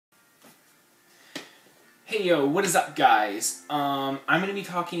Hey yo, what is up, guys? I'm gonna be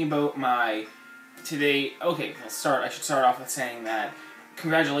talking about my today. Okay, I should start off with saying that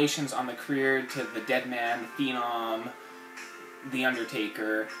congratulations on the career to the dead man, the Phenom, the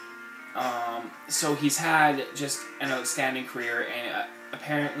Undertaker. So he's had just an outstanding career, and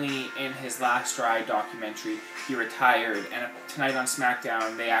apparently in his last Ride documentary, he retired. And tonight on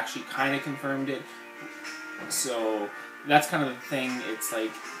SmackDown, they actually kind of confirmed it. So that's kind of the thing. It's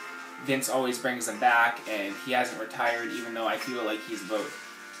like Vince always brings him back, and he hasn't retired, even though I feel like he's about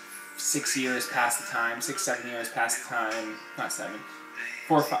 6 years past the time, 6, 7 years past the time, not 7,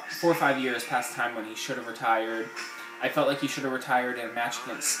 4 or 5 years past the time when he should have retired. I felt like he should have retired in a match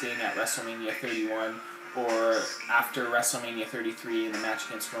against Sting at WrestleMania 31, or after WrestleMania 33 in the match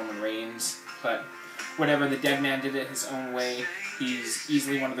against Roman Reigns, but whatever, the dead man did it his own way. He's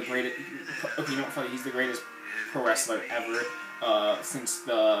easily one of the greatest, he's the greatest pro wrestler ever. Since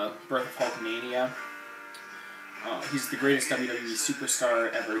the birth of Hulkamania. He's the greatest WWE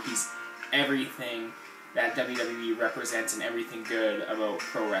superstar ever. He's everything that WWE represents, and everything good about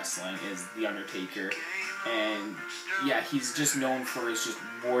pro wrestling is The Undertaker. And yeah, he's just known for his just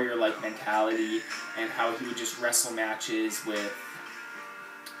warrior-like mentality, and how he would just wrestle matches with,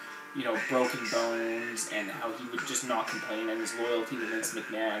 broken bones, and how he would just not complain, and his loyalty to Vince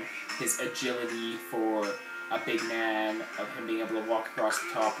McMahon, his agility for a big man, of him being able to walk across the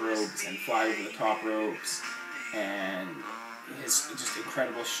top ropes and fly over the top ropes, and his just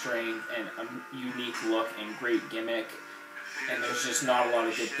incredible strength and a unique look and great gimmick. And there's just not a lot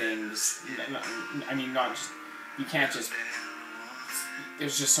of good things.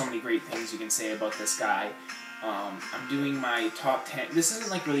 There's just so many great things you can say about this guy. I'm doing my top 10. This isn't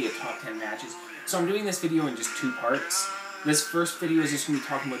like really a top 10 matches, so I'm doing this video in just 2 parts. This first video is just going to be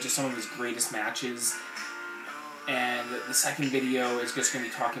talking about just some of his greatest matches, and the second video is just going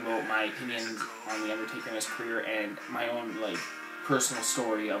to be talking about my opinions on The Undertaker and his career, and my own personal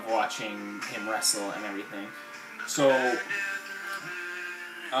story of watching him wrestle and everything. So,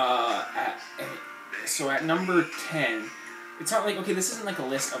 at number 10, it's not this isn't like a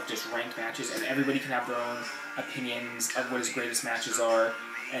list of just ranked matches, and everybody can have their own opinions of what his greatest matches are.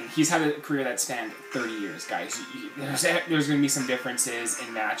 And he's had a career that spanned 30 years, guys. There's going to be some differences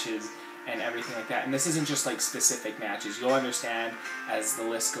in matches and everything like that. And this isn't just specific matches. You'll understand as the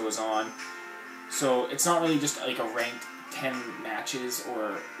list goes on. So it's not really just a ranked 10 matches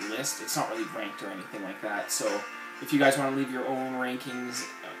or list. It's not really ranked or anything like that. So if you guys want to leave your own rankings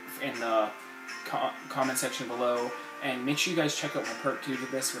in the comment section below, and make sure you guys check out my part 2 to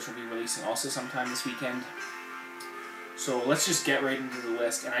this, which will be releasing also sometime this weekend. So let's just get right into the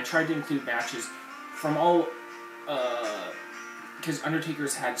list. And I tried to include matches from all, because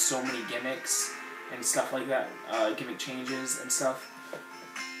Undertaker's had so many gimmicks and stuff like that, gimmick changes and stuff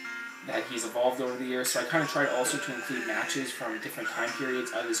that he's evolved over the years. So I kind of tried also to include matches from different time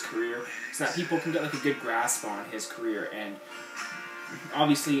periods of his career, so that people can get a good grasp on his career. And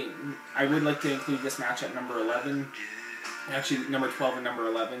obviously, I would like to include this match at number 11. Actually, number 12 and number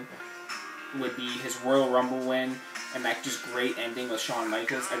 11 would be his Royal Rumble win, and that just great ending with Shawn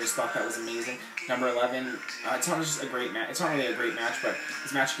Michaels. I just thought that was amazing. Number 11, it's not just a great match. It's not really a great match, but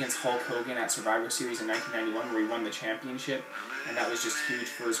his match against Hulk Hogan at Survivor Series in 1991, where he won the championship, and that was just huge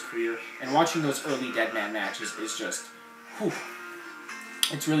for his career. And watching those early Deadman matches is just, whew.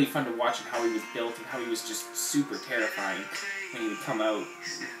 It's really fun to watch, and how he was built, and how he was just super terrifying when he would come out.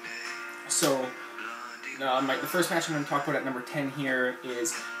 So, the first match I'm going to talk about at number 10 here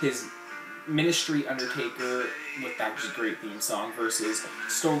is his Ministry Undertaker, with that just great theme song, versus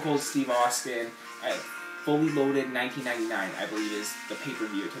Stone Cold Steve Austin at Fully Loaded 1999, I believe is the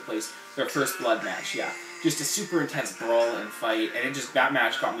pay-per-view that took place. Their first blood match, yeah. Just a super intense brawl and fight, and that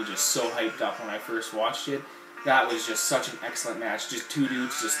match got me just so hyped up when I first watched it. That was just such an excellent match. Just 2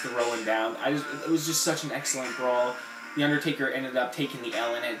 dudes just throwing down. It was just such an excellent brawl. The Undertaker ended up taking the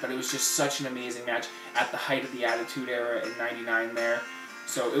L in it, but it was just such an amazing match at the height of the Attitude Era in 99 there.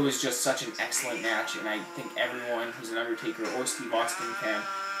 So it was just such an excellent match, and I think everyone who's an Undertaker or Steve Austin fan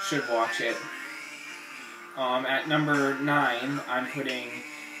should watch it. At number 9, I'm putting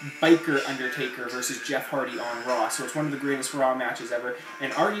Biker Undertaker versus Jeff Hardy on Raw. So it's one of the greatest Raw matches ever,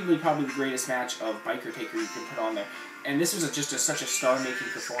 and arguably probably the greatest match of Biker Taker you can put on there. And this was such a star-making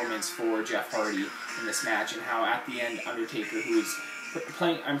performance for Jeff Hardy in this match, and how at the end Undertaker, who was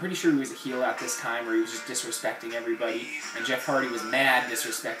playing, I'm pretty sure he was a heel at this time, where he was just disrespecting everybody, and Jeff Hardy was mad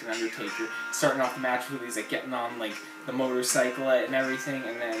disrespecting Undertaker, starting off the match with he's getting on the motorcycle and everything,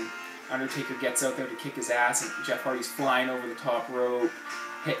 and then Undertaker gets out there to kick his ass, and Jeff Hardy's flying over the top rope,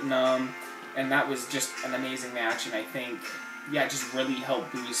 hitting him, and that was just an amazing match. And I think, yeah, it just really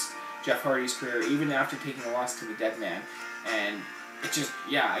helped boost Jeff Hardy's career, even after taking a loss to the Dead Man. And it just,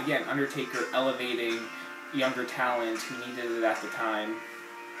 yeah, again, Undertaker elevating younger talent who needed it at the time.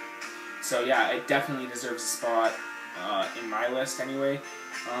 So yeah, it definitely deserves a spot in my list anyway.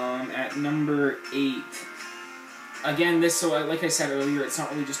 At number 8, again, this, so like I said earlier, it's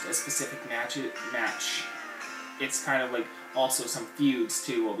not really just a specific match. It's kind of like also some feuds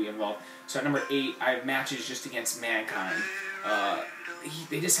too will be involved. So at number 8, I have matches just against Mankind.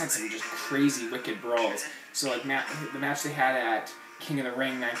 They just had some just crazy, wicked brawls. So like the match they had at King of the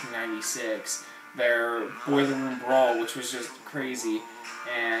Ring 1996, their Boiler Room Brawl, which was just crazy,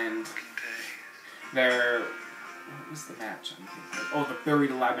 and their, what was the match? Oh, the Buried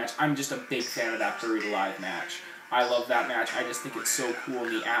Alive match. I'm just a big fan of that Buried Alive match. I love that match. I just think it's so cool,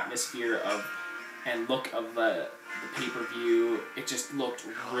 the atmosphere of and look of the pay-per-view. It just looked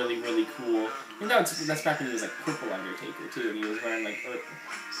really, really cool. And that's back when he was like Purple Undertaker too, and he was wearing like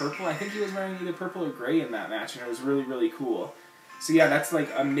purple. I think he was wearing either purple or gray in that match, and it was really, really cool. So yeah, that's like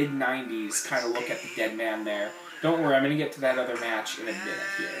a mid-90s kind of look at the Dead Man there. Don't worry, I'm going to get to that other match in a minute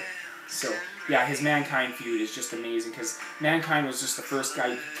here. So yeah, his Mankind feud is just amazing, because Mankind was just the first guy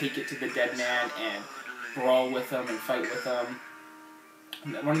to take it to the Dead Man and brawl with him and fight with him.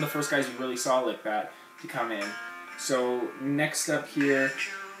 One of the first guys you really saw like that to come in. So next up here,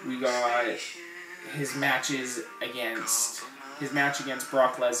 we got his match against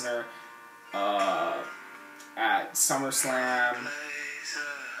Brock Lesnar at SummerSlam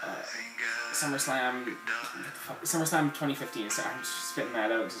 2015. So I'm just spitting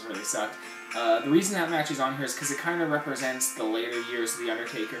that out, it just really sucked. The reason that match is on here is because it kind of represents the later years of The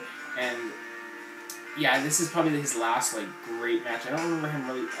Undertaker, and yeah, this is probably his last like great match. I don't remember him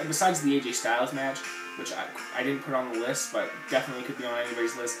really, besides the AJ Styles match, which I didn't put on the list, but definitely could be on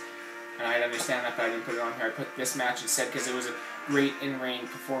anybody's list, and I'd understand that, but I didn't put it on here. I put this match instead because it was a great in-ring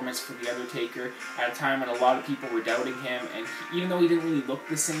performance for The Undertaker at a time when a lot of people were doubting him, and even though he didn't really look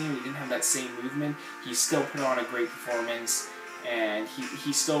the same, he didn't have that same movement, he still put on a great performance, and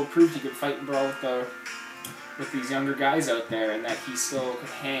he still proved he could fight and brawl with these younger guys out there, and that he still could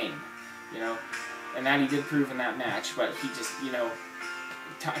hang, you know. And that he did prove in that match, but he just, you know,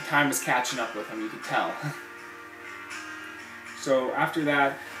 time was catching up with him, you could tell. So after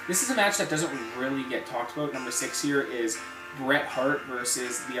that, this is a match that doesn't really get talked about. Number 6 here is Bret Hart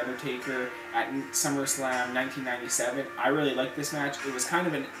versus The Undertaker at SummerSlam 1997. I really liked this match. It was kind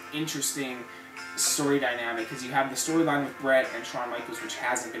of an interesting story dynamic, because you have the storyline with Bret and Shawn Michaels, which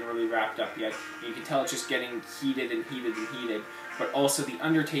hasn't been really wrapped up yet. You can tell it's just getting heated and heated and heated. But also The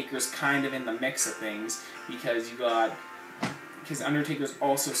Undertaker's kind of in the mix of things, because Undertaker's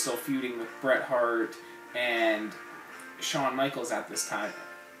also still feuding with Bret Hart and Shawn Michaels at this time.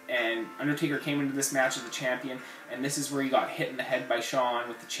 And Undertaker came into this match as the champion, and this is where he got hit in the head by Shawn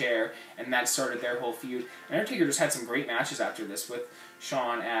with the chair, and that started their whole feud. And Undertaker just had some great matches after this with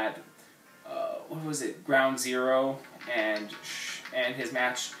Shawn at what was it, Ground Zero, and his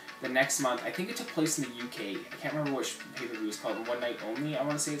match the next month. I think it took place in the UK. I can't remember which pay-per-view it was called. One Night Only, I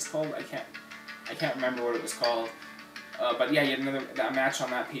want to say it's called. I can't remember what it was called. But yeah, you had that match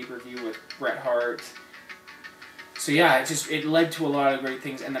on that pay-per-view with Bret Hart. So yeah, it led to a lot of great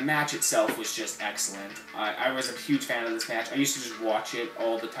things, and the match itself was just excellent. I was a huge fan of this match. I used to just watch it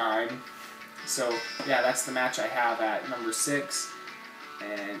all the time. So yeah, that's the match I have at number 6.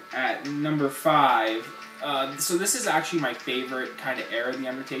 And at number 5, so this is actually my favorite kind of era of The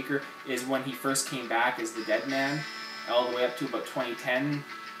Undertaker, is when he first came back as the Dead Man, all the way up to about 2010.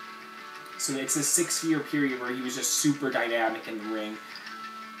 So it's a 6-year period where he was just super dynamic in the ring.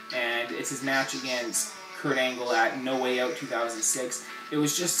 And it's his match against Kurt Angle at No Way Out 2006. It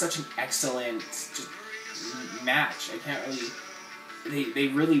was just such an excellent match. I can't really... They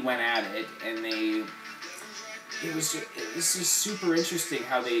really went at it, and it was just super interesting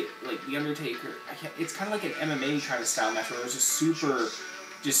how they, like, The Undertaker, it's kind of like an MMA kind of style match where it was just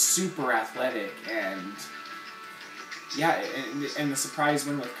super athletic, and yeah, and the surprise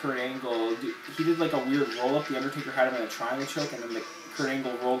win with Kurt Angle, he did like a weird roll-up. The Undertaker had him in a triangle choke, and then Kurt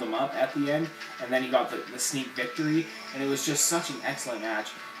Angle rolled him up at the end, and then he got the sneak victory, and it was just such an excellent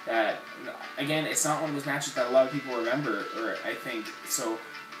match that, again, it's not one of those matches that a lot of people remember, or I think, so...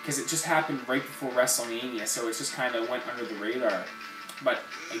 because it just happened right before WrestleMania, so it just kind of went under the radar. But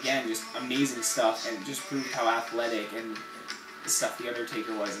again, just amazing stuff, and it just proved how athletic and stuff The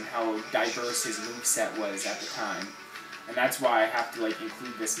Undertaker was, and how diverse his moveset was at the time. And that's why I have to like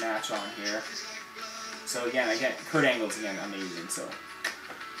include this match on here. So again, Kurt Angle's again amazing. So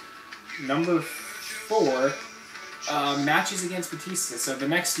number 4, matches against Batista. So the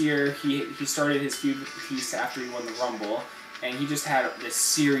next year he started his feud with Batista after he won the Rumble. and he just had this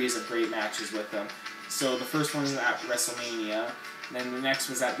series of great matches with them. So the first one was at WrestleMania, and then the next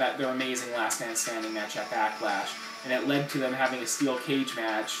was at their amazing Last Man Standing match at Backlash, and it led to them having a steel cage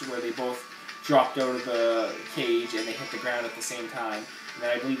match where they both dropped out of the cage and they hit the ground at the same time. And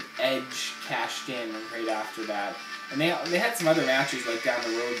then I believe Edge cashed in right after that. And they had some other matches like down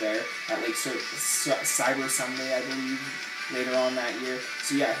the road there at like Cyber Sunday, I believe, later on that year.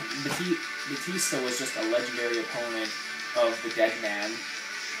 So yeah, Batista was just a legendary opponent of the Dead Man.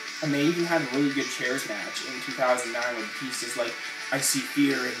 And they even had a really good chairs match in 2009 where Batista's like, I see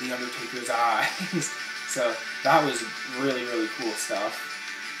fear in the Undertaker's eyes. So that was really, really cool stuff.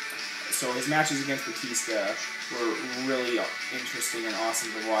 So his matches against Batista were really interesting and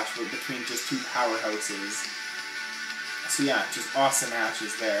awesome to watch between just two powerhouses. So yeah, just awesome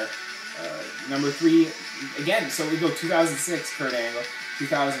matches there. Number 3, again, so we go 2006, Kurt Angle,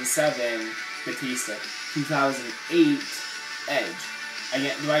 2007, Batista, 2008, Edge.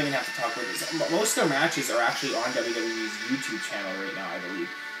 Again, do I even have to talk about this? Most of their matches are actually on WWE's YouTube channel right now, I believe.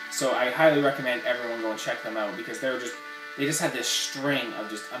 So I highly recommend everyone go and check them out because they just had this string of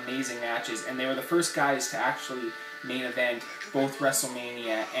just amazing matches, and they were the first guys to actually main event both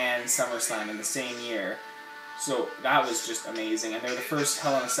WrestleMania and SummerSlam in the same year. So that was just amazing, and they're the first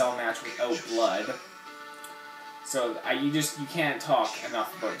Hell in a Cell match without blood. So you can't talk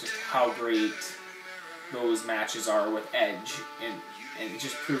enough about just how great those matches are with Edge, and it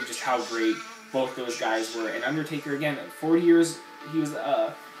just proved just how great both those guys were. And Undertaker, again, at 40 years, he was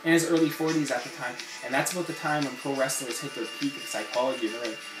in his early 40s at the time, and that's about the time when pro wrestlers hit their peak of psychology in the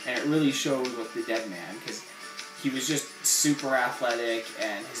ring, and it really showed with the Dead Man, because he was just super athletic,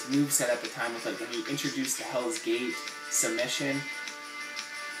 and his moveset at the time was like when he introduced the Hell's Gate submission.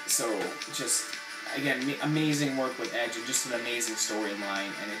 So just, again, amazing work with Edge, and just an amazing storyline,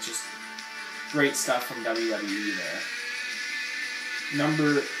 and it's just great stuff from WWE there.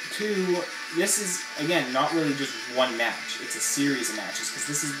 Number 2, this is, again, not really just one match. It's a series of matches, because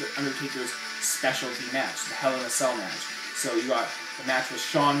this is the Undertaker's specialty match, the Hell in a Cell match. So you got the match with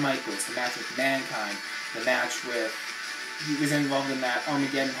Shawn Michaels, the match with Mankind, the match with, he was involved in that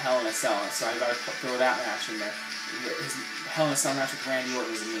Armageddon Hell in a Cell, so I gotta throw that match in there. His Hell in a Cell match with Randy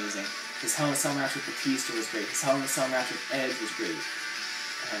Orton was amazing. His Hell in a Cell match with Batista was great. His Hell in a Cell match with Edge was great.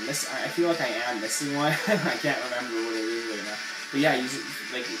 And I feel like I am missing one. I can't remember what it is right now. But yeah,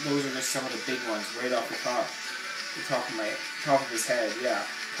 like those are just some of the big ones right off the top of his head. Yeah,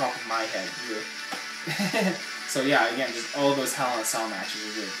 top of my head. Yeah. So yeah, again, just all those Hell in a Cell matches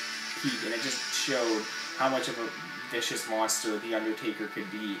were good peak, and it just showed how much of a vicious monster the Undertaker could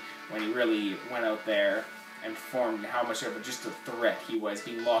be when he really went out there and performed, and how much of just a threat he was,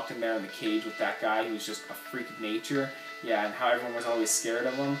 being locked in there in the cage with that guy who was just a freak of nature. Yeah, and how everyone was always scared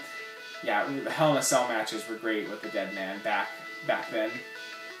of him. Yeah, the Hell in a Cell matches were great with the Dead Man back then.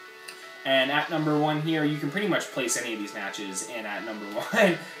 And at number 1 here, you can pretty much place any of these matches in at number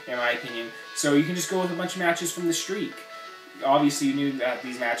 1, in my opinion. So you can just go with a bunch of matches from the streak. Obviously, you knew that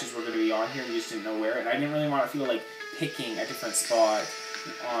these matches were going to be on here, you just didn't know where, and I didn't really want to feel like picking a different spot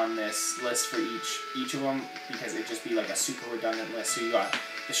on this list for each of them, because it'd just be like a super redundant list. So you got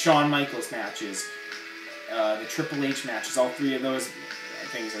the Shawn Michaels matches, the Triple H matches, all 3 of those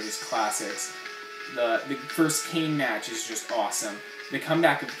things are just classics. The first Kane match is just awesome. The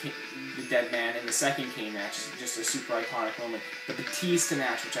comeback of the Dead Man in the second Kane match is just a super iconic moment. The Batista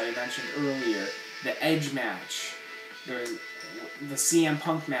match, which I mentioned earlier, the Edge match, the CM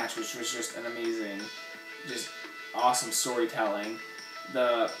Punk match, which was just an amazing, just awesome storytelling.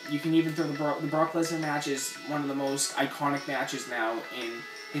 You can even throw the Brock Lesnar match is one of the most iconic matches now in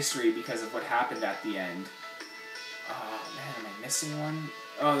history because of what happened at the end. Oh man, am I missing one?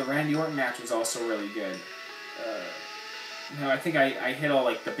 Oh, the Randy Orton match was also really good. No, I think I hit all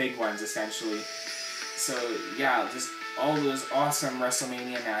like the big ones essentially. So yeah, just all those awesome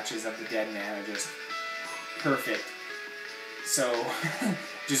WrestleMania matches of the Dead Man are just perfect. So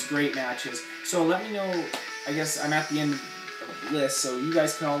just great matches. So let me know, I guess I'm at the end of the list, so you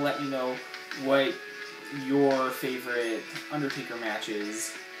guys can all let me know what your favorite Undertaker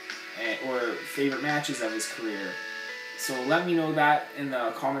matches or favorite matches of his career. So let me know that in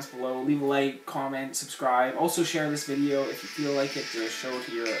the comments below. Leave a like, comment, subscribe. Also share this video if you feel like it to show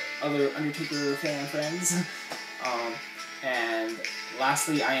to your other Undertaker fan friends. And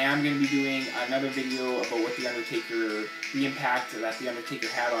lastly, I am going to be doing another video about what the impact that the Undertaker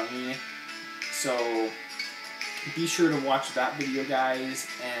had on me. So be sure to watch that video, guys,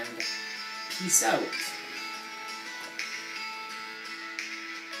 and peace out.